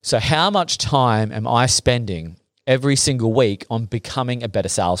So how much time am I spending every single week on becoming a better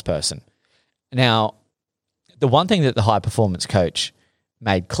salesperson? Now, the one thing that the high performance coach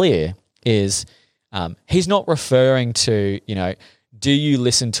made clear is he's not referring to, do you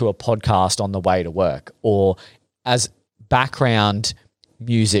listen to a podcast on the way to work or as background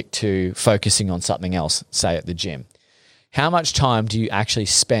music to focusing on something else, say at the gym. How much time do you actually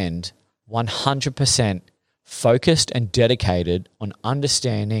spend 100% focused and dedicated on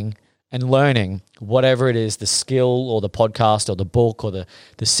understanding and learning whatever it is, the skill or the podcast or the book or the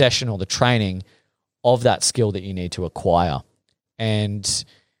session or the training of that skill that you need to acquire? And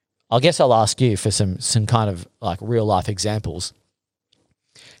I guess I'll ask you for some kind of like real life examples.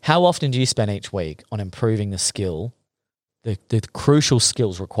 How often do you spend each week on improving the skill, the crucial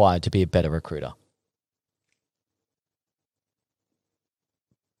skills required to be a better recruiter?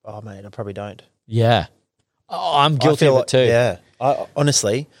 Oh, mate, I probably don't. Yeah. Oh, I'm guilty of it too. Yeah.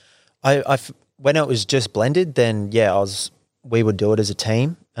 Honestly, when it was just blended, then we would do it as a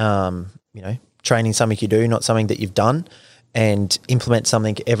team. Training something you do, not something that you've done, and implement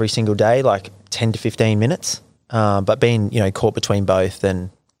something every single day, like 10 to 15 minutes. But being, caught between both, then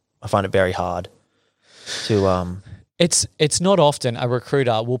I find it very hard to It's not often a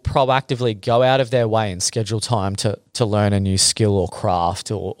recruiter will proactively go out of their way and schedule time to learn a new skill or craft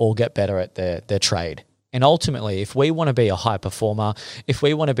or get better at their trade. And ultimately, if we want to be a high performer, if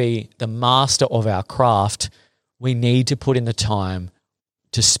we want to be the master of our craft, we need to put in the time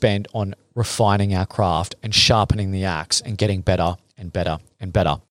to spend on refining our craft and sharpening the axe and getting better and better and better.